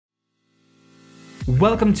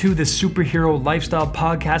Welcome to the Superhero Lifestyle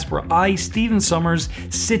Podcast, where I, Stephen Summers,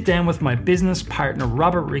 sit down with my business partner,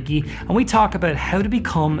 Robert Rickey, and we talk about how to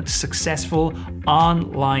become successful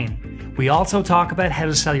online. We also talk about how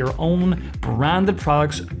to sell your own branded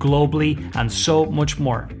products globally and so much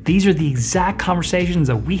more. These are the exact conversations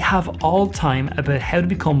that we have all the time about how to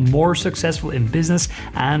become more successful in business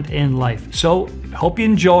and in life. So, hope you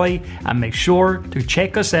enjoy and make sure to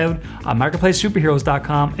check us out on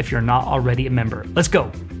marketplacesuperheroes.com if you're not already a member. Let's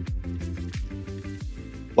go.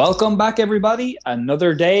 Welcome back, everybody.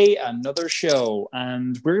 Another day, another show,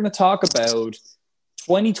 and we're going to talk about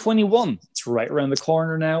 2021. It's right around the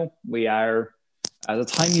corner now. We are, at the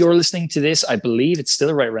time you're listening to this, I believe it's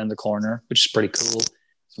still right around the corner, which is pretty cool.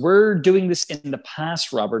 So we're doing this in the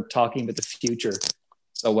past, Robert, talking about the future.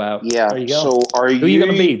 So there you go. So Who are you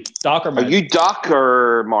going to be, Doc or Marty? Are you Doc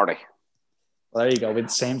or Marty? Well, there you go. With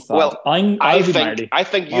the same thought. Well, I'll be Marty. I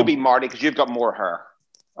think you'll be Marty because you've got more hair.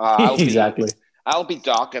 Exactly. I'll be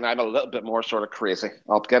Doc, and I'm a little bit more sort of crazy.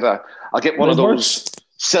 I'll get one of those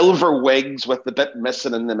silver wigs with the bit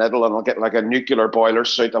missing in the middle, and I'll get like a nuclear boiler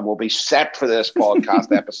suit, and we'll be set for this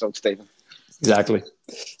podcast episode, Stephen. Exactly.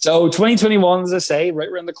 So 2021, as I say, right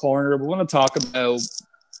around the corner. We want to talk about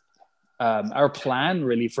our plan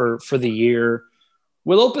really for the year.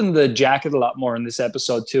 We'll open the jacket a lot more in this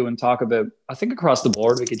episode too, and talk about, I think across the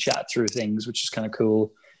board, we could chat through things, which is kind of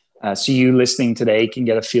cool. So you listening today can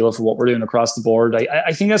get a feel for what we're doing across the board.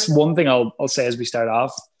 I think that's one thing I'll say as we start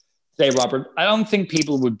off today, Robert. I don't think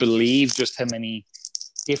people would believe just how many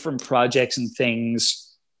different projects and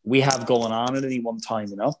things we have going on at any one time,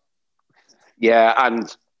 you know? Yeah,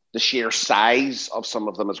 and the sheer size of some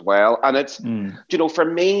of them as well. And it's, for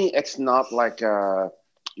me, it's not like,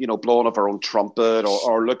 blowing of our own trumpet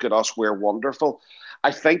or look at us, we're wonderful.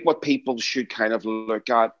 I think what people should kind of look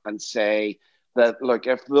at and say that, look,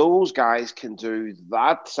 if those guys can do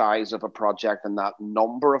that size of a project and that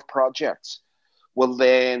number of projects, well,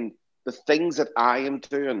 then the things that I am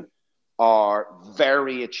doing are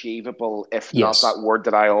very achievable, if not that word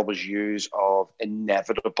that I always use of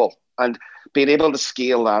inevitable. And being able to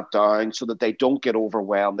scale that down so that they don't get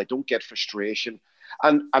overwhelmed, they don't get frustration.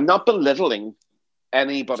 And I'm not belittling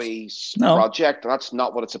anybody's project. That's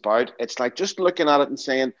not what it's about. It's like just looking at it and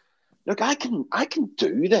saying, look, I can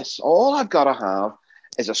do this. All I've got to have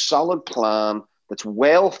is a solid plan that's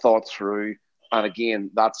well thought through. And again,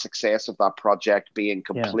 that success of that project being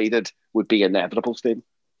completed would be inevitable, Steve.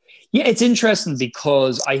 Yeah, it's interesting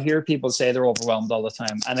because I hear people say they're overwhelmed all the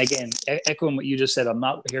time. And again, echoing what you just said, I'm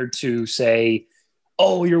not here to say,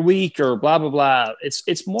 oh, you're weak or blah, blah, blah.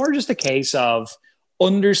 It's more just a case of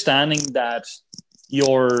understanding that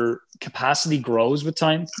your capacity grows with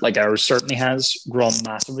time. Like ours certainly has grown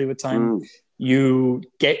massively with time. You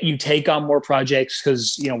take on more projects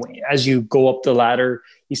because, as you go up the ladder,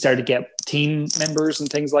 you start to get team members and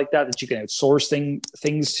things like that you can outsource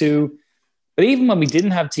things to. But even when we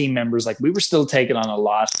didn't have team members, like we were still taking on a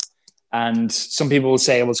lot. And some people will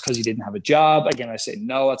say, well, it's because you didn't have a job. Again, I say,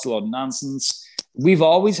 no, that's a lot of nonsense. We've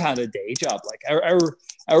always had a day job. Like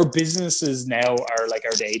our businesses now are like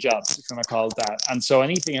our day jobs, if you want to call it that. And so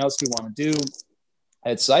anything else we want to do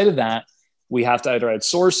outside of that, we have to either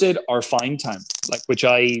outsource it or find time, like which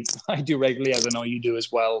I do regularly, as I know you do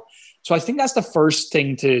as well. So I think that's the first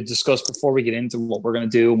thing to discuss before we get into what we're going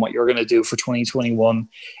to do and what you're going to do for 2021.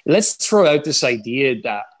 Let's throw out this idea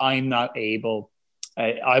that I'm not able,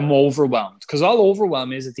 I'm overwhelmed, because all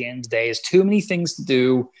overwhelm is at the end of the day is too many things to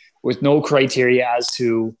do with no criteria as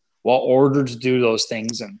to what order to do those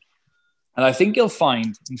things in. And I think you'll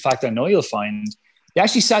find, in fact, I know you'll find, you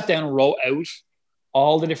actually sat down and wrote out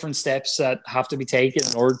all the different steps that have to be taken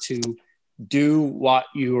in order to do what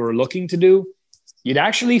you are looking to do. You'd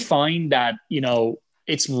actually find that,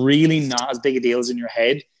 it's really not as big a deal as in your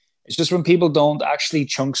head. It's just when people don't actually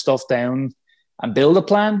chunk stuff down and build a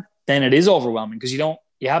plan, then it is overwhelming because you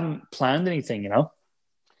haven't planned anything,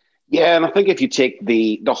 Yeah, and I think if you take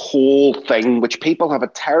the whole thing, which people have a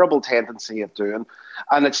terrible tendency of doing,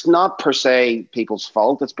 and it's not per se people's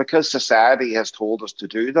fault, it's because society has told us to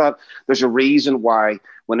do that. There's a reason why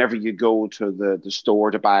whenever you go to the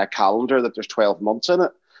store to buy a calendar that there's 12 months in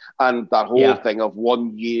it. And that whole thing of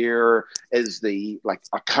 1 year is the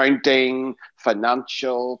accounting,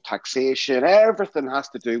 financial, taxation, everything has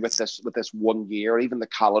to do with this 1 year. Even the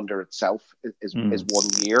calendar itself is 1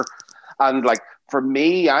 year. And for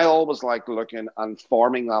me, I always like looking and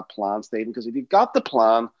forming that plan, Stephen, because if you've got the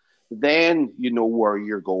plan, then you know where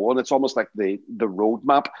you're going. It's almost like the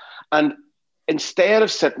roadmap. And instead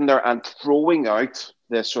of sitting there and throwing out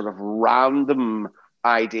this sort of random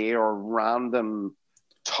idea or random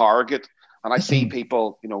target, and I see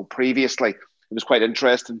people, previously it was quite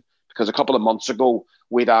interesting because a couple of months ago,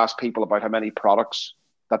 we'd asked people about how many products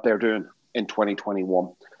that they're doing in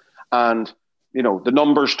 2021. And, the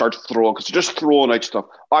numbers start throwing, because they're just throwing out stuff.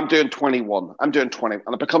 I'm doing 21, I'm doing 20.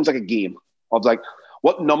 And it becomes like a game of like,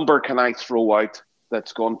 what number can I throw out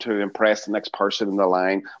that's going to impress the next person in the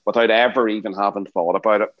line without ever even having thought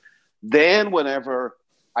about it? Then whenever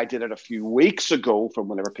I did it a few weeks ago, from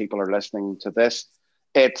whenever people are listening to this,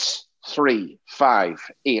 it's 3, 5,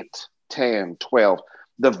 8, 10, 12.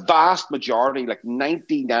 The vast majority, like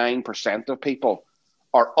 99% of people,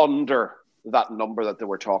 are under that number that they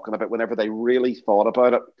were talking about whenever they really thought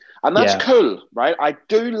about it. And that's cool, right? I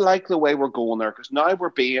do like the way we're going there, because now we're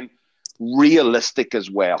being realistic as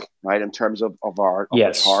well, right? In terms of our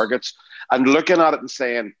targets, and looking at it and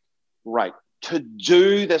saying, right, to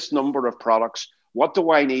do this number of products, what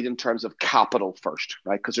do I need in terms of capital first,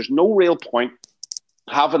 right? Because there's no real point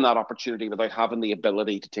having that opportunity without having the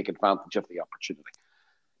ability to take advantage of the opportunity.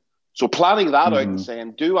 So planning that out and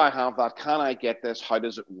saying, do I have that? Can I get this? How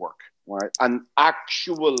does it work? Right? And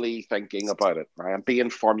actually thinking about it, right? And being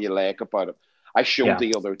formulaic about it. I showed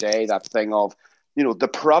the other day that thing of, the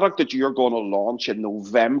product that you're going to launch in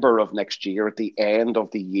November of next year, at the end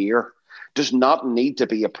of the year, does not need to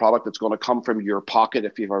be a product that's going to come from your pocket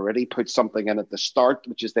if you've already put something in at the start,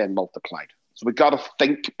 which is then multiplied. So we've got to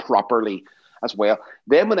think properly as well.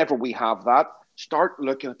 Then whenever we have that, start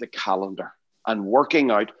looking at the calendar and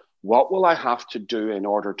working out, what will I have to do in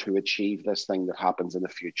order to achieve this thing that happens in the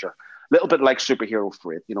future? A little bit like superhero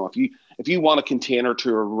freight. If you want a container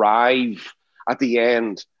to arrive at the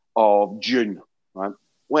end of June, right?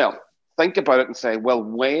 Well, think about it and say, well,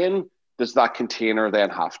 when does that container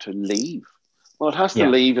then have to leave? Well, it has to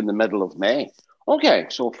leave in the middle of May. Okay,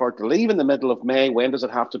 so for it to leave in the middle of May, when does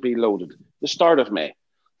it have to be loaded? The start of May.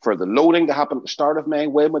 For the loading to happen at the start of May,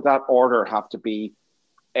 when would that order have to be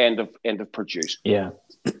end of produce?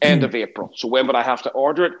 End of April. So when would I have to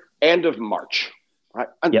order it? End of March. Right?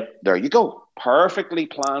 And there you go. Perfectly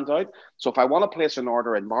planned out. So if I want to place an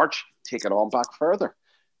order in March, take it on back further.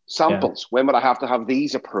 Samples. When would I have to have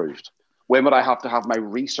these approved? When would I have to have my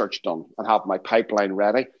research done and have my pipeline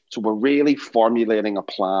ready? So we're really formulating a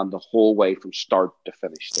plan the whole way from start to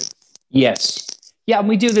finish. Yes. Yeah, and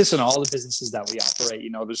we do this in all the businesses that we operate.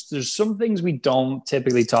 There's some things we don't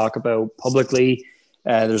typically talk about publicly.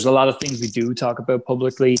 There's a lot of things we do talk about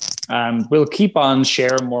publicly, and we'll keep on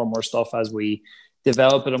sharing more and more stuff as we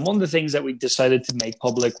develop it. And one of the things that we decided to make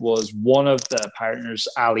public was one of the partners,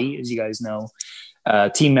 Ali, as you guys know,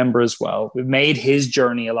 team member as well. We've made his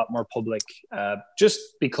journey a lot more public, just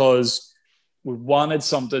because we wanted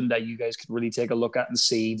something that you guys could really take a look at and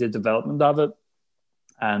see the development of it.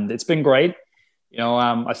 And it's been great.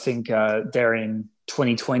 I think there in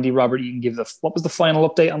 2020, Robert, you can give what was the final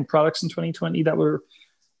update on products in 2020 that were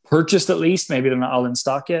purchased at least? Maybe they're not all in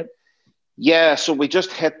stock yet. Yeah, so we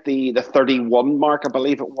just hit the 31 mark, I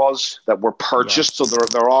believe it was, that were purchased. So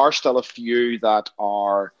there are still a few that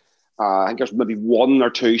are, I think there's maybe 1 or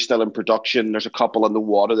 2 still in production. There's a couple in the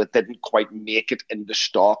water that didn't quite make it into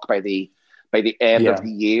stock by the end of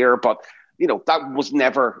the year. But that was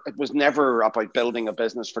never about building a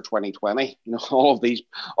business for 2020.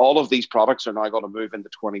 All of these products are now going to move into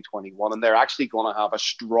 2021, and they're actually going to have a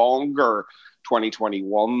stronger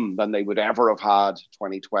 2021 than they would ever have had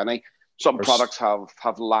 2020. Some products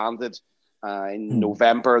have landed in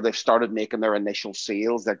November. They've started making their initial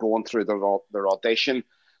sales. They're going through their audition.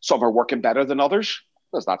 Some are working better than others,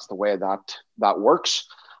 because that's the way that works.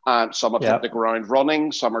 And some have hit the ground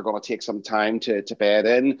running. Some are going to take some time to bed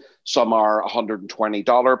in. Some are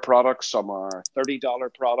 $120 products. Some are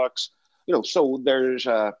 $30 products. So there's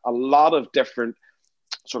a lot of different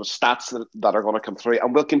sort of stats that are going to come through.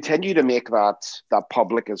 And we'll continue to make that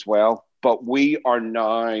public as well. But we are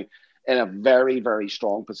now in a very, very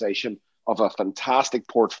strong position of a fantastic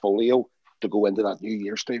portfolio to go into that new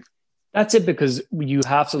year, Steve. That's it, because you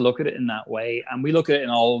have to look at it in that way. And we look at it in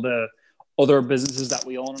all the other businesses that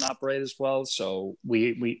we own and operate as well. So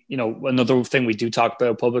we another thing we do talk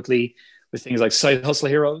about publicly with things like Side Hustle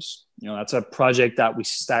Heroes, that's a project that we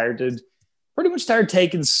pretty much started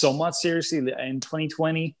taking somewhat seriously in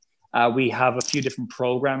 2020. We have a few different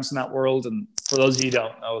programs in that world. And for those of you who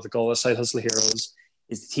don't know, the goal of Side Hustle Heroes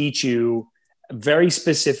is to teach you very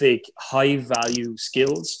specific high value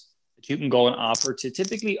skills that you can go and offer to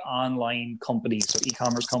typically online companies, so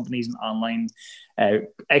e-commerce companies and online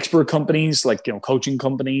expert companies like coaching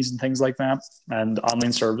companies and things like that, and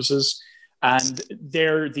online services. And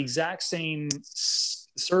they're the exact same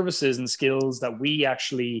services and skills that we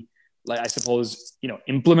actually, I suppose,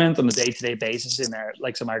 implement on a day-to-day basis in our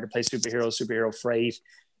Marketplace Superhero Freight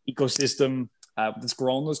ecosystem. that's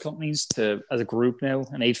grown those companies to as a group now,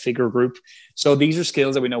 an 8-figure group. So these are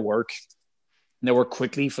skills that we know work. And they work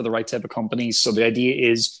quickly for the right type of companies. So the idea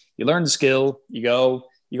is you learn the skill, you go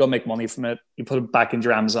make money from it, you put it back into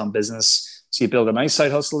your Amazon business. So you build a nice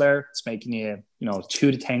side hustle there. It's making you,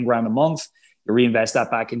 2 to 10 grand a month. You reinvest that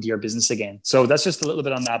back into your business again. So that's just a little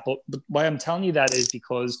bit on that. But why I'm telling you that is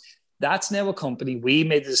because that's now a company we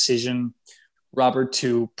made the decision, Robert,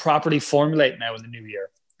 to properly formulate now in the new year.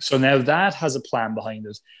 So now that has a plan behind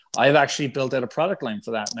it. I've actually built out a product line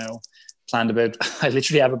for that now. I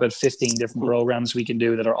literally have about 15 different programs we can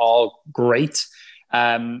do that are all great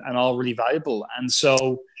and all really valuable. And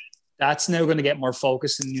so that's now going to get more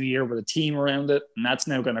focused in the new year with a team around it. And that's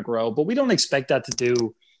now going to grow. But we don't expect that to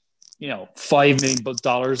do, $5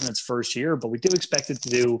 million in its first year. But we do expect it to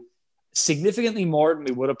do significantly more than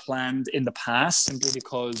we would have planned in the past, simply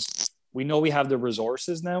because we know we have the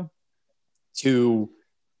resources now to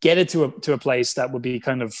get it to a place that would be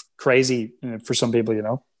kind of crazy for some people,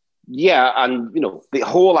 Yeah, and the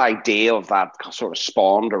whole idea of that sort of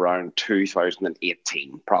spawned around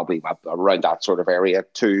 2018, probably around that sort of area,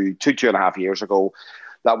 two and a half years ago.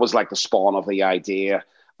 That was like the spawn of the idea,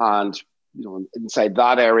 and inside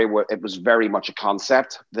that area where it was very much a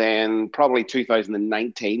concept. Then probably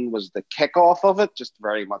 2019 was the kickoff of it, just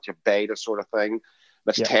very much a beta sort of thing.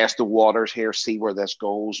 Let's test the waters here, see where this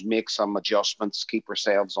goes, make some adjustments, keep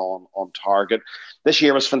ourselves on target. This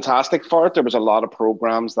year was fantastic for it. There was a lot of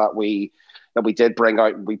programs that we did bring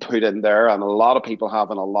out and we put in there, and a lot of people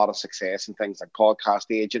having a lot of success in things like Podcast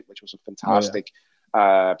Agent, which was a fantastic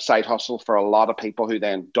side hustle for a lot of people who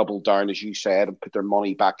then doubled down, as you said, and put their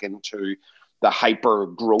money back into the hyper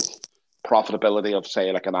growth profitability of,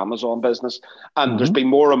 say, like an Amazon business. And there's been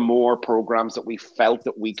more and more programs that we felt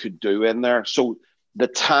that we could do in there. So the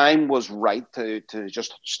time was right to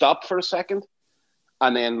just stop for a second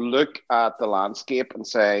and then look at the landscape and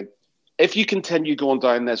say, if you continue going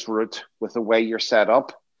down this route with the way you're set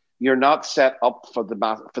up, you're not set up for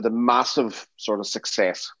the massive sort of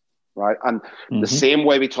success, right? And the same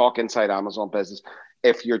way we talk inside Amazon business,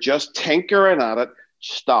 if you're just tinkering at it,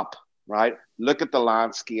 stop, right? Look at the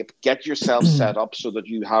landscape, get yourself set up so that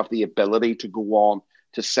you have the ability to go on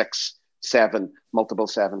to 6, 7, multiple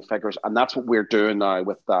 7 figures. And that's what we're doing now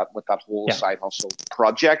with that whole side hustle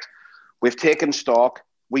project. We've taken stock.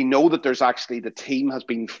 We know that there's actually, the team has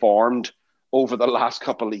been formed over the last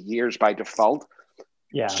couple of years by default.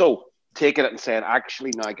 Yeah. So taking it and saying,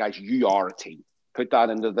 actually, now guys, you are a team. Put that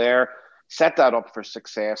into there, set that up for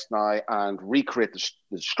success now, and recreate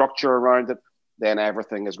the structure around it. Then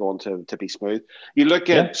everything is going to be smooth. You look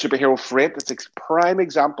at Superhero Freight, it's a prime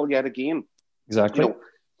example yet again. Exactly.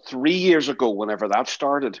 3 years ago, whenever that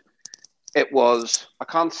started, it was a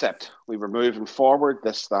concept. We were moving forward,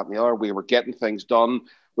 this, that, and the other. We were getting things done.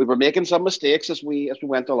 We were making some mistakes as we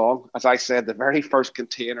went along. As I said, the very first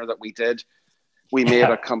container that we did, we made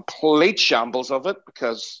a complete shambles of it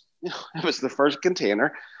because it was the first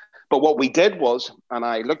container. But what we did was, and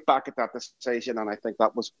I look back at that decision, and I think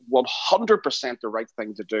that was 100% the right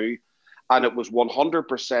thing to do. And it was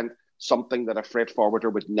 100% something that a freight forwarder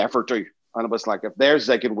would never do. And it was like, if they're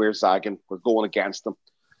zigging, we're zagging. We're going against them.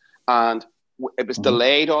 And it was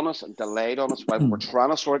delayed on us. Right? We're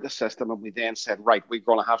trying to sort the system. And we then said, right, we're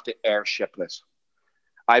going to have to airship this.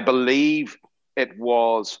 I believe it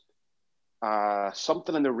was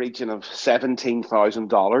something in the region of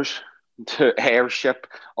 $17,000 to airship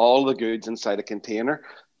all the goods inside a container.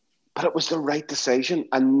 But it was the right decision.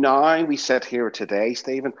 And now we sit here today,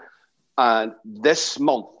 Stephen, and this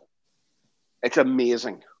month, it's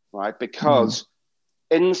amazing, right? Because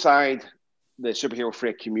inside the Superhero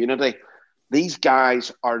Freight community, these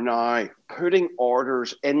guys are now putting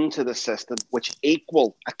orders into the system which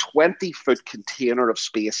equal a 20-foot container of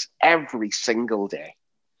space every single day.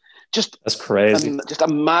 That's crazy. Just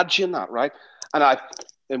imagine that, right? And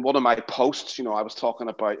in one of my posts, I was talking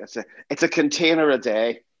about, it's a container a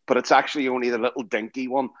day, but it's actually only the little dinky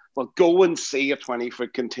one. Well, go and see a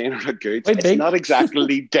 20-foot container of goods. It's big. Not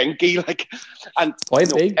exactly dinky, and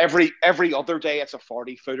big. Every other day it's a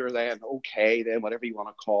 40-footer. Then whatever you want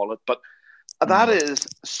to call it. But that is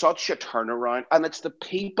such a turnaround, and it's the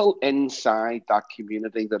people inside that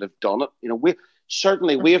community that have done it.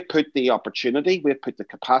 We have put the opportunity, we've put the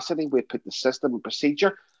capacity, we've put the system and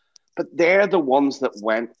procedure, but they're the ones that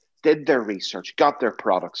did their research, got their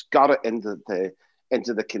products, got it into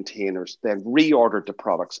the containers, then reordered the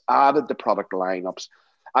products, added the product lineups.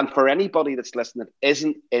 And for anybody that's listening that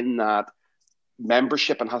isn't in that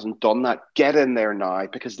membership and hasn't done that, get in there now,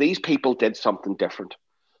 because these people did something different.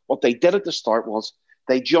 What they did at the start was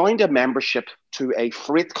they joined a membership to a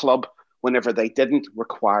freight club whenever they didn't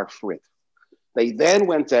require freight. They then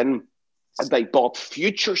went in and they bought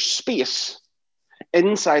future space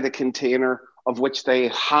inside a container of which they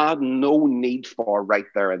had no need for right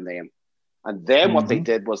there and then. And then what they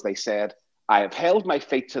did was they said, I have held my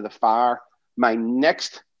feet to the fire. My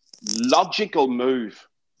next logical move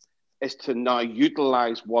is to now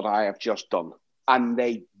utilize what I have just done. And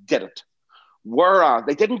they did it. Whereas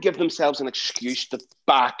they didn't give themselves an excuse to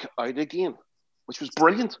back out again, which was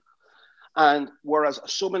brilliant. And whereas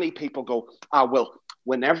so many people go, well,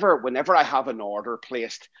 whenever I have an order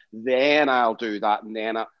placed, then I'll do that.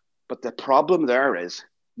 But the problem there is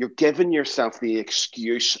you're giving yourself the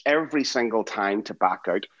excuse every single time to back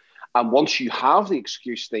out. And once you have the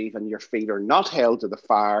excuse, Steve, and your feet are not held to the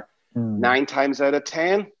fire, 9 times out of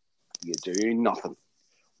 10, you do nothing.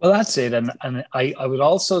 Well, that's it. And I would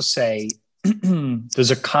also say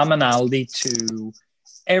there's a commonality to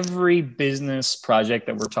every business project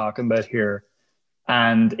that we're talking about here.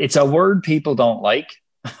 And it's a word people don't like,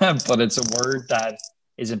 but it's a word that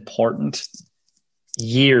is important.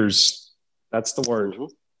 Years. That's the word.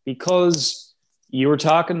 Because you were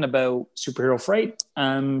talking about Superhero Freight,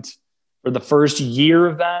 and for the first year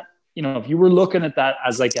of that, if you were looking at that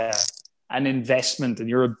as like an investment, and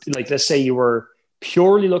you're like, let's say you were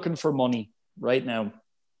purely looking for money right now,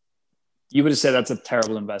 you would have said that's a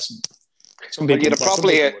terrible investment. You'd have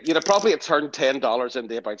probably turned $10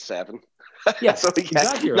 into about $7. Yeah, so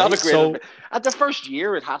exactly not right. a great. At the first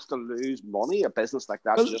year, it has to lose money. A business like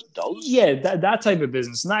that just does. Yeah, that type of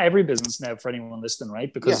business. Not every business now for anyone listening,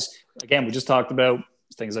 right? Because again, we just talked about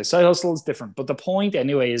things like side hustle is different. But the point,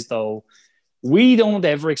 anyway, is though we don't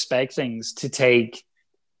ever expect things to take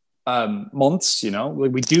months.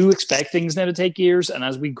 We do expect things now to take years, and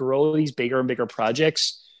as we grow these bigger and bigger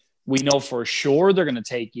projects, we know for sure they're going to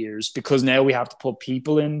take years because now we have to put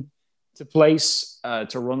people in to place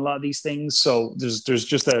to run a lot of these things. So there's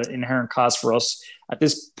just an inherent cost for us at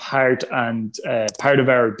this part of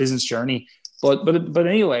our business journey. But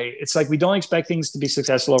anyway, it's like we don't expect things to be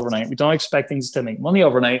successful overnight. We don't expect things to make money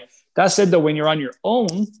overnight. That said, though, when you're on your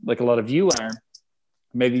own, like a lot of you are,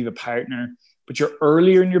 maybe you have a partner, but you're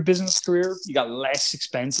earlier in your business career, you got less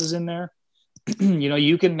expenses in there.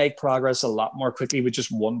 You can make progress a lot more quickly with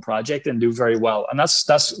just one project and do very well. And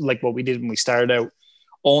that's like what we did when we started out,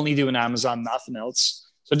 only doing Amazon, nothing else.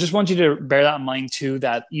 So I just want you to bear that in mind too,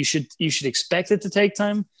 that you should expect it to take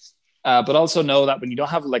time, but also know that when you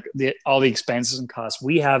don't have like all the expenses and costs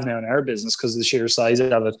we have now in our business because of the sheer size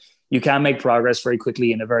of it, you can make progress very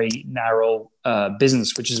quickly in a very narrow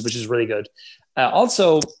business, which is really good.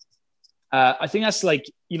 Also, I think that's like,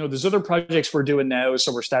 there's other projects we're doing now.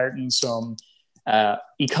 So we're starting some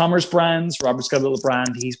e-commerce brands. Robert's got a little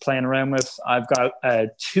brand he's playing around with. I've got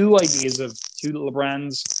 2 ideas of 2 little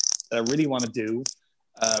brands that I really want to do,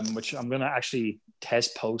 which I'm going to actually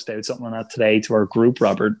test post out something on that today to our group,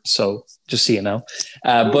 Robert. So just so you know.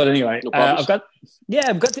 But anyway, I've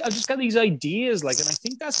just got these ideas, like, and I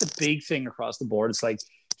think that's the big thing across the board. It's like,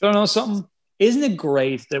 do you know something? Isn't it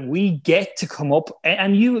great that we get to come up,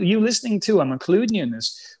 and you listening too, I'm including you in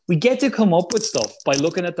this, we get to come up with stuff by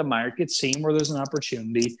looking at the market, seeing where there's an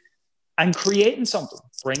opportunity and creating something,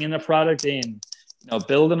 bringing a product in,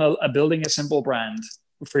 building a simple brand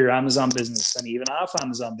for your Amazon business and even off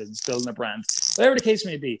Amazon business, building a brand, whatever the case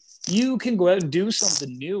may be. You can go out and do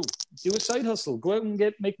something new, do a side hustle, go out and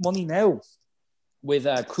make money now with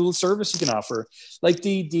a cool service you can offer. Like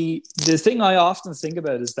the thing I often think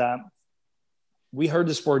about is that we heard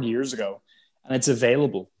this word years ago, and it's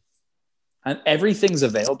available. And everything's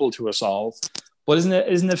available to us all. But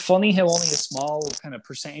isn't it funny how only a small kind of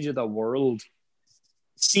percentage of the world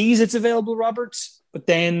sees it's available, Robert, but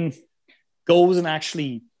then goes and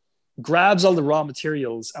actually grabs all the raw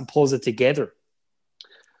materials and pulls it together?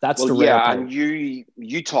 That's the rare part. And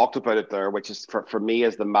you talked about it there, which is for me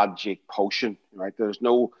is the magic potion, right? There is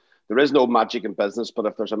no magic in business, but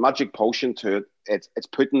if there's a magic potion to it, it's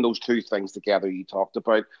putting those 2 things together you talked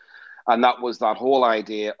about. And that was that whole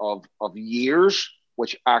idea of years,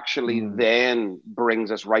 which actually then brings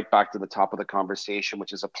us right back to the top of the conversation,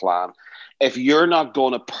 which is a plan. If you're not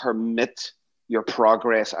going to permit your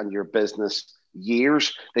progress and your business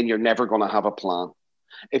years, then you're never going to have a plan.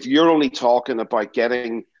 If you're only talking about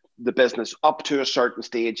getting the business up to a certain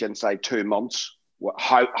stage inside 2 months,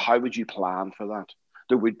 how would you plan for that?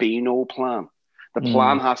 There would be no plan. The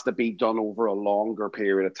plan has to be done over a longer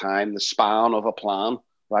period of time, the span of a plan,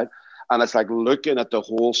 right? And it's like looking at the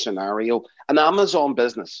whole scenario. An Amazon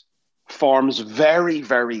business forms very,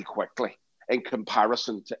 very quickly in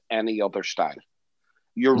comparison to any other style.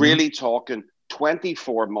 You're really talking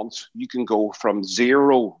 24 months. You can go from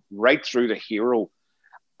zero right through to hero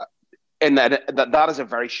in that is a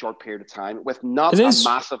very short period of time with not a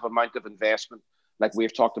massive amount of investment like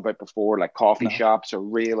we've talked about before, like coffee shops or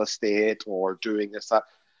real estate or doing this, that.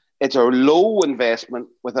 It's a low investment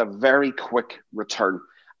with a very quick return.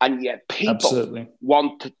 And yet people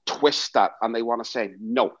want to twist that and they want to say,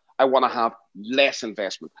 no, I want to have less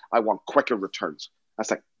investment. I want quicker returns. I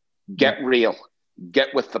was like, get real,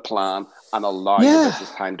 get with the plan and allow your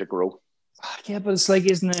business time to grow. Yeah, but it's like,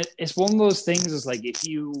 isn't it? It's one of those things. It's like, if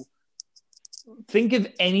you think of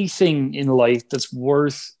anything in life that's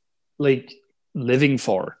worth like living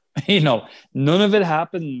for, none of it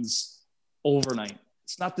happens overnight.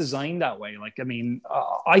 It's not designed that way. Like, I mean,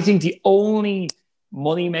 I think the only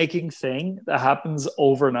money-making thing that happens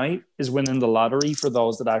overnight is winning the lottery for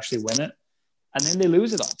those that actually win it. And then they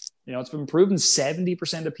lose it all. It's been proven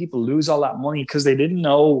 70% of people lose all that money because they didn't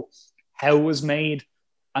know how it was made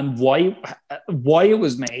and why it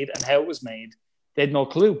was made and how it was made. They had no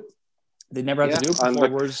clue. They never had to do it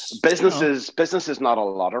before. Business is not a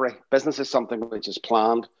lottery. Business is something which is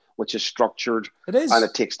planned, which is structured. It is. And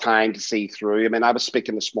it takes time to see through. I mean, I was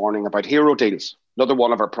speaking this morning about Hero Deals, another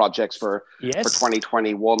one of our projects for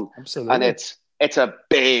 2021. Absolutely. And it's a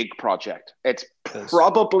big project. It's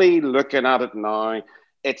probably, looking at it now,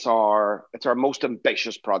 it's our most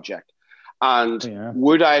ambitious project. And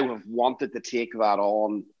would I have wanted to take that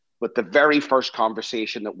on with the very first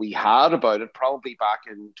conversation that we had about it, probably back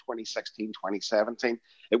in 2016, 2017?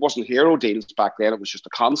 It wasn't Hero Deals back then. It was just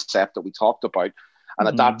a concept that we talked about. And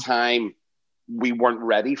at that time, we weren't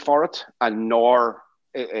ready for it. And nor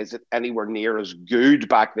is it anywhere near as good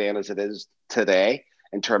back then as it is today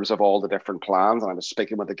in terms of all the different plans. And I was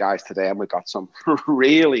speaking with the guys today, and we got some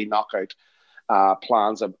really knockout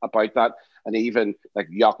plans about that. And even like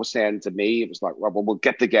Jock was saying to me, it was like, well, we'll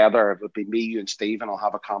get together. It'll be me, you, and Steve, and I'll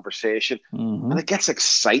have a conversation. And it gets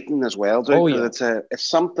exciting as well, dude. It's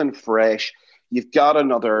something fresh. You've got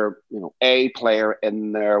another, A player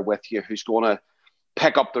in there with you who's going to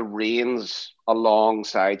pick up the reins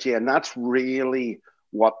alongside you. And that's really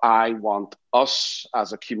what I want us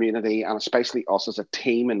as a community, and especially us as a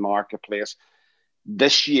team in Marketplace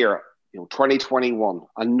this year. 2021,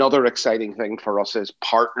 another exciting thing for us is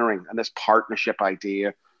partnering, and this partnership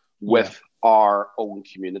idea with our own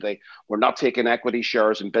community. We're not taking equity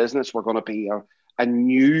shares in business. We're going to be a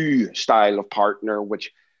new style of partner,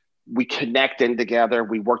 which we connect in together.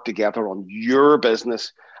 We work together on your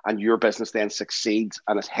business, and your business then succeeds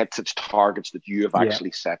and it hits its targets that you have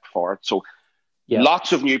actually set for it. So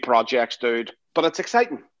lots of new projects, dude, but it's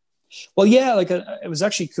exciting. Well, it was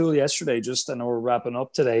actually cool yesterday. I know we're wrapping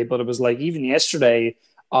up today, but it was like, even yesterday,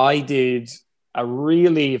 I did a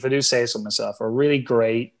really, if I do say so myself, a really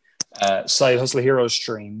great Side Hustle Heroes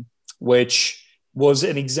stream, which was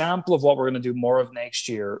an example of what we're going to do more of next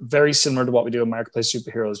year. Very similar to what we do in Marketplace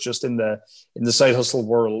Superheroes, just in the side hustle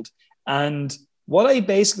world. And what I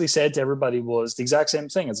basically said to everybody was the exact same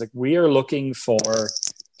thing. It's like, we are looking for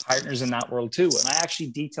partners in that world too. And I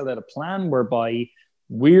actually detailed out a plan whereby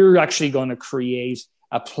we're actually going to create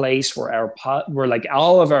a place where where like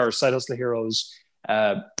all of our Side Hustle Heroes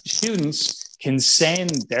students can send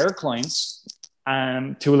their clients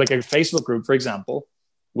to like a Facebook group, for example.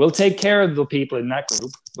 We'll take care of the people in that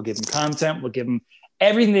group. We'll give them content. We'll give them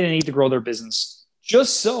everything they need to grow their business,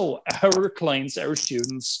 just so our clients, our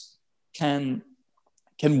students can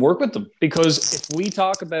work with them. Because if we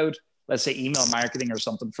talk about, let's say, email marketing or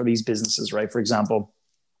something for these businesses, right? For example,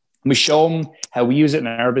 we show them how we use it in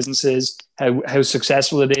our businesses, how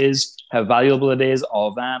successful it is, how valuable it is, all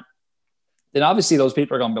of that. Then obviously those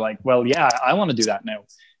people are going to be like, well, yeah, I want to do that now.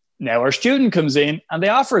 Now our student comes in and they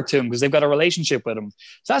offer it to them because they've got a relationship with them.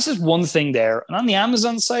 So that's just one thing there. And on the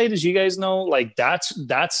Amazon side, as you guys know, like that's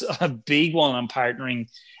a big one on partnering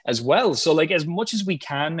as well. So like, as much as we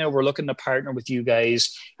can now, we're looking to partner with you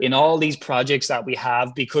guys in all these projects that we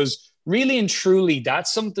have, because really and truly,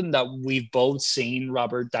 that's something that we've both seen,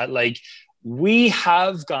 Robert, that like we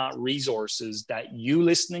have got resources that you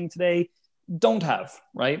listening today don't have,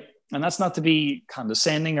 right? And that's not to be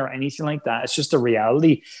condescending or anything like that. It's just a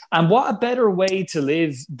reality. And what a better way to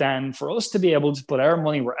live than for us to be able to put our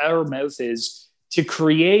money where our mouth is, to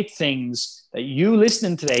create things that you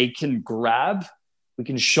listening today can grab. We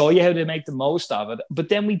can show you how to make the most of it, but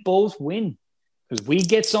then we both win. Because we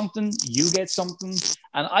get something, you get something.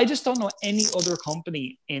 And I just don't know any other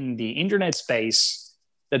company in the internet space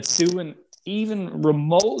that's doing even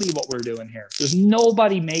remotely what we're doing here. There's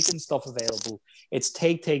nobody making stuff available. It's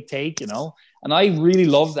take, And I really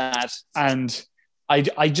love that. And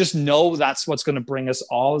I just know that's what's going to bring us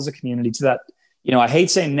all as a community to that. I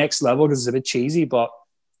hate saying next level because it's a bit cheesy, but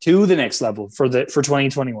to the next level for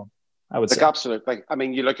 2021. I would Like say. absolutely. Like, I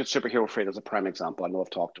mean, you look at Superhero Freight as a prime example. I know I've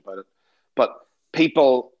talked about it, but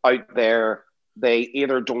people out there, they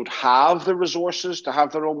either don't have the resources to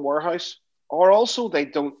have their own warehouse, or also they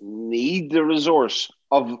don't need the resource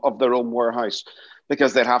of their own warehouse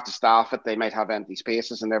because they'd have to staff it. They might have empty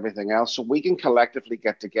spaces and everything else. So we can collectively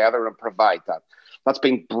get together and provide that. That's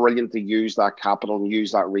been brilliant to use that capital and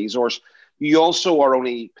use that resource. You also are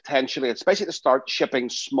only potentially, especially to start shipping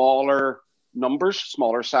smaller numbers,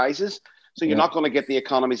 smaller sizes. So you're not going to get the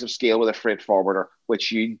economies of scale with a freight forwarder,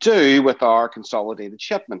 which you do with our consolidated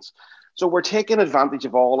shipments. So we're taking advantage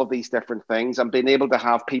of all of these different things and being able to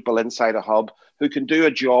have people inside a hub who can do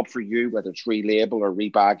a job for you, whether it's relabel or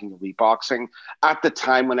rebagging or reboxing, at the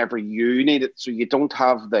time whenever you need it. So you don't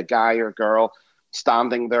have the guy or girl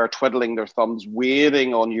standing there twiddling their thumbs,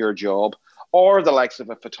 waiting on your job, or the likes of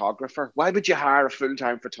a photographer. Why would you hire a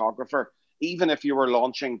full-time photographer? Even if you were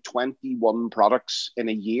launching 21 products in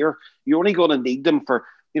a year, you're only going to need them for,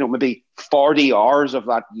 maybe 40 hours of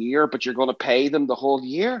that year, but you're going to pay them the whole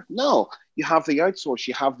year? No, you have the outsource,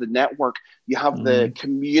 you have the network, you have the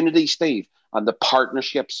community, Steve, and the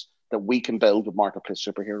partnerships that we can build with Marketplace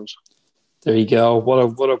Superheroes. There you go.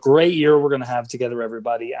 What a great year we're going to have together,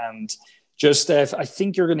 everybody. And just I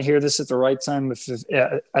think you're going to hear this at the right time. If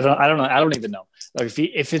I don't know. I don't even know. Like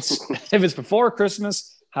if it's before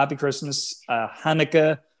Christmas, happy Christmas,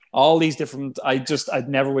 Hanukkah, all these different. I'd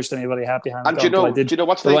never wished anybody happy Hanukkah. And do you know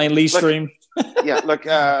what's the Ryan Lee stream? Look,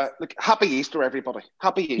 happy Easter, everybody.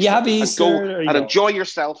 Happy Easter. Yeah, happy Easter. And go and enjoy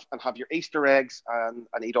yourself and have your Easter eggs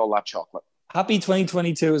and eat all that chocolate. Happy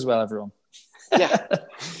 2022 as well, everyone. Yeah.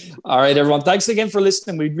 All right, everyone. Thanks again for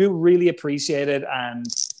listening. We really appreciate it. And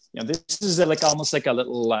this is almost like a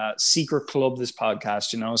little secret club, this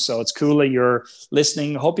podcast, so it's cool that you're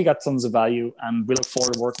listening. Hope you got tons of value, and we look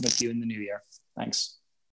forward to working with you in the new year. Thanks.